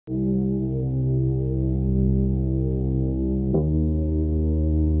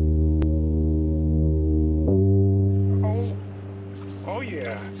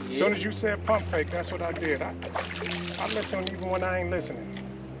you said pump fake, that's what I did. I listen even when I ain't listening.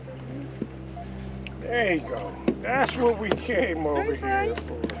 There you go. That's what we came over here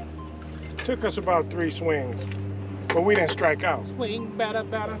for. Took us about 3 swings, but we didn't strike out. Swing, batter.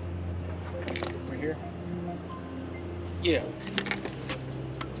 Over here. Yeah.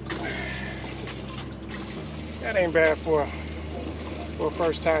 That ain't bad for a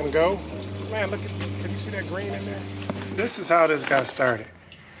first time go. Man, look at, can you see that green in there? This is how this got started.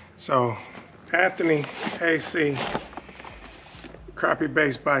 So, Anthony AC, crappie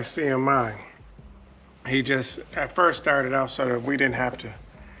based by CMI. He just at first started out so that we didn't have to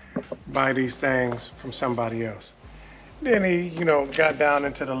buy these things from somebody else. Then he, you know, got down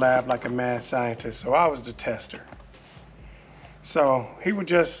into the lab like a mad scientist, so I was the tester. So he would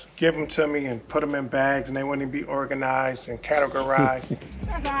just give them to me and put them in bags, and they wouldn't be organized and categorized.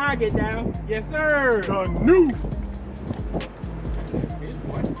 That's how I get down. Yes, sir. New.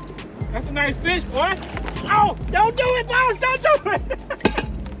 That's a nice fish, boy. Oh, don't do it, boss. Don't do it.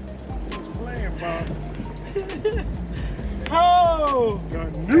 Just playing, boss. Oh.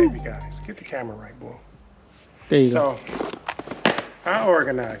 Baby guys, get the camera right, boy. There you go. I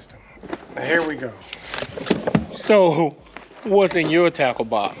organized them. Now here we go. So, what's in your tackle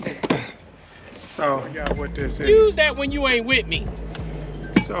box? So, yeah, what this is. Use that when you ain't with me.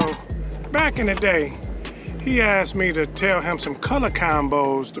 So, back in the day, he asked me to tell him some color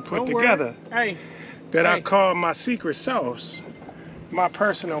combos to put together. Hey. That I call my secret sauce, my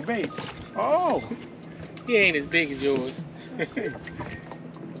personal baits. Oh. He ain't as big as yours.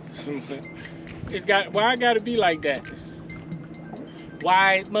 It's got, why I gotta be like that?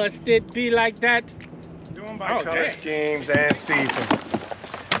 Why must it be like that? Doing by color schemes and seasons.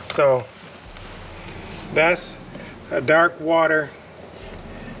 So that's a dark water,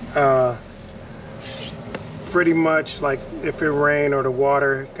 pretty much like if it rained or the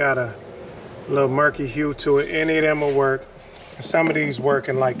water got a little murky hue to it, any of them will work. And some of these work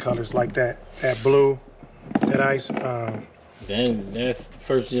in light colors like that blue, that ice. Then that's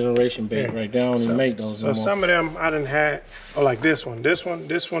first generation bait right there. I don't even make those no more. Some of them I done had, oh, like this one. This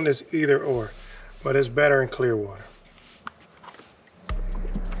one is either or, but it's better in clear water.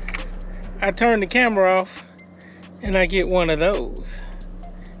 I turn the camera off and I get one of those.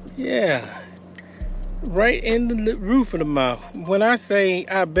 Yeah, right in the roof of the mouth. When I say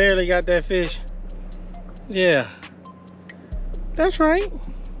I barely got that fish, yeah, that's right.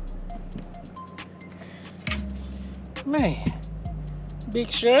 Man, Big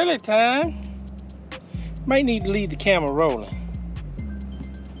Shirley time. Might need to leave the camera rolling.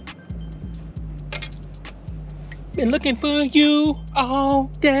 Been looking for you all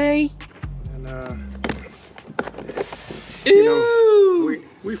day. And you know,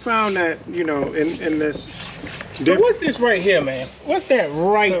 we found that, you know, in this. So what's this right here, man? What's that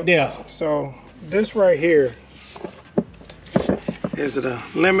right there? So this right here is a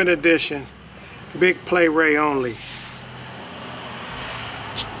limited edition, big play ray only.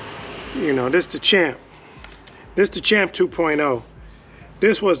 You know, this the champ. This the champ 2.0.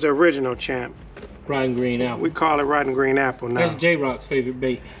 This was the original champ. Rotten green apple. We call it rotten green apple now. That's J-Rock's favorite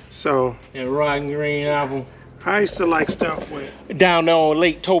bait. So and rotten green apple. I used to like stuff with down there on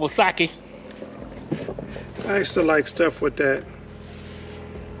Lake Tobosaki. I used to like stuff with that,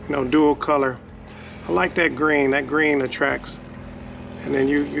 you know, dual color. I like that green. That green attracts. And then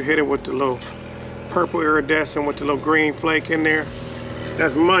you hit it with the little purple iridescent with the little green flake in there.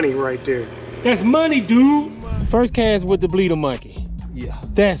 That's money right there. That's money, dude. First cast with the bleeder monkey. Yeah.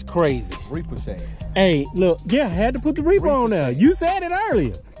 That's crazy. Reaper shade. Hey, look, yeah, I had to put the Reaper on there. You said it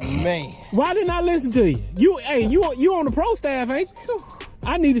earlier. Man. Why didn't I listen to you? You on the pro staff, ain't you?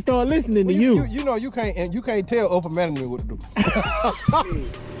 I need to start listening to you. You know you can't tell upper management what to do.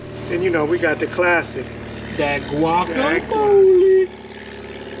 And you know we got the classic. That guacamole.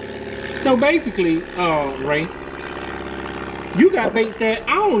 So basically, Ray, you got baits that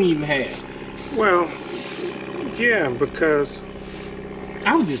I don't even have. Well, yeah, because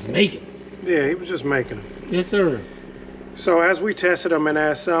I was just making. Yeah, he was just making them. Yes, sir. So as we tested them and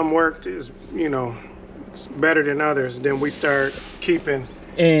as some worked, is you know, it's better than others, then we start keeping.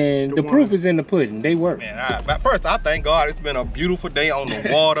 And the proof is in the pudding. They work. Man, but first I thank God. It's been a beautiful day on the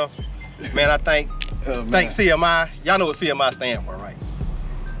water. Man, I thank CMI. Y'all know what CMI stands for, right?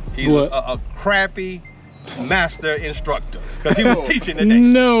 He's a crappie master instructor because he was teaching today.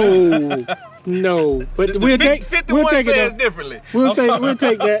 No. No, but we'll take it differently. We'll take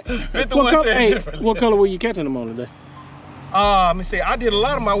that. 51 says differently. What color were you catching them on today? Let me see. I did a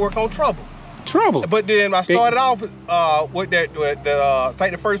lot of my work on trouble. Trouble. But then I started off with that. I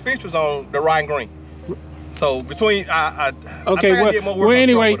think the first fish was on the Ryan Green. So between okay. Well,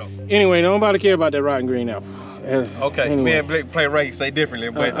 anyway, Anyway, nobody care about that rotten green apple. Okay, Anyway. me and Blake play race, say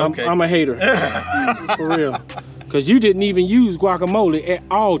differently, but okay. I'm a hater, for real. Cause you didn't even use guacamole at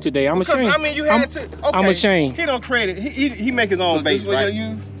all today. I'm ashamed. I mean, you had to. Okay. I'm ashamed. He don't credit. He make his own base, right?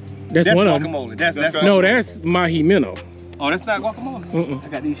 Use? That's one of them. Guacamole. That's No, that's mahimino. Oh, that's not guacamole. I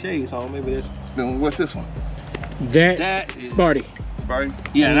got these shades on. Maybe that's. Then what's this one? That's Sparty. Sparty.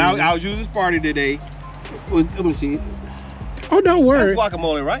 Yeah, and I was using Sparty today. Let me see. Oh, don't worry. That's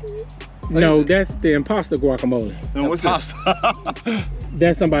guacamole, right? No, that's the imposter guacamole. And what's this?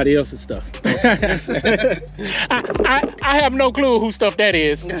 That's somebody else's stuff. I have no clue whose stuff that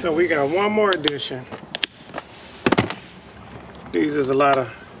is. So we got one more addition. These is a lot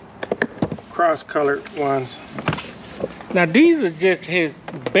of cross-colored ones. Now these are just his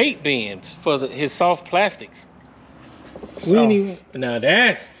bait bins for his soft plastics. So, Now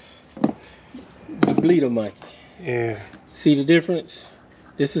that's the bleeder monkey. yeah. See the difference?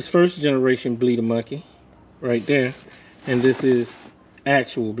 This is first generation bleeder monkey, right there, and this is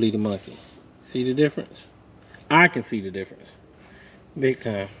actual bleeder monkey. See the difference? I can see the difference, big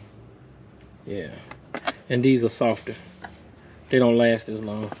time. Yeah, and these are softer. They don't last as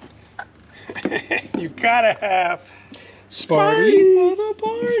long. You gotta have Sparty for the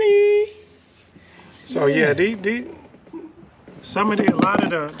party. So yeah, a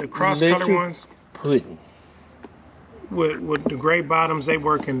lot of the cross-colored ones Pudding. with the gray bottoms, they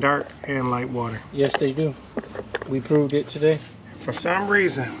work in dark and light water. Yes, they do. We proved it today. For some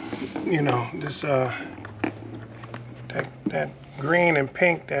reason, you know, this that green and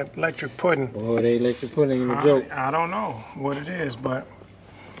pink, that electric pudding. Boy, they electric pudding in the joke. I don't know what it is, but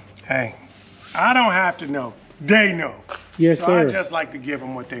hey, I don't have to know. They know. Yes, so sir. I just like to give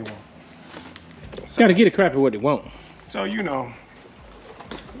them what they want. Got to get a crappie what they want. So, you know,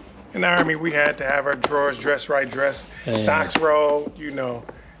 in the Army, we had to have our drawers dressed right, socks rolled, you know,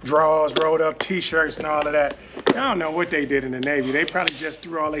 drawers rolled up, t-shirts and all of that. I don't know what they did in the Navy. They probably just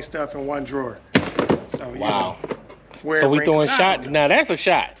threw all their stuff in one drawer. So, Wow. You know, So we throwing shots. Now that's a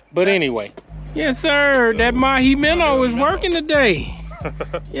shot. But anyway. Yes, sir. That mahi minnow is working today.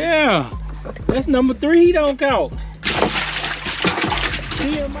 Yeah. That's number 3. He don't count.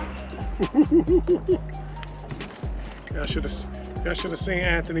 See him? Y'all should have seen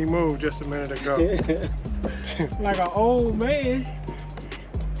Anthony move just a minute ago. Like an old man.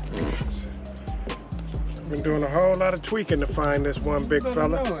 Been doing a whole lot of tweaking to find this one big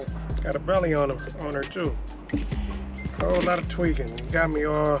fella. Got a belly on her too. Whole lot of tweaking. Got me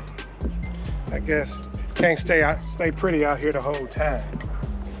all, I guess, can't stay pretty out here the whole time.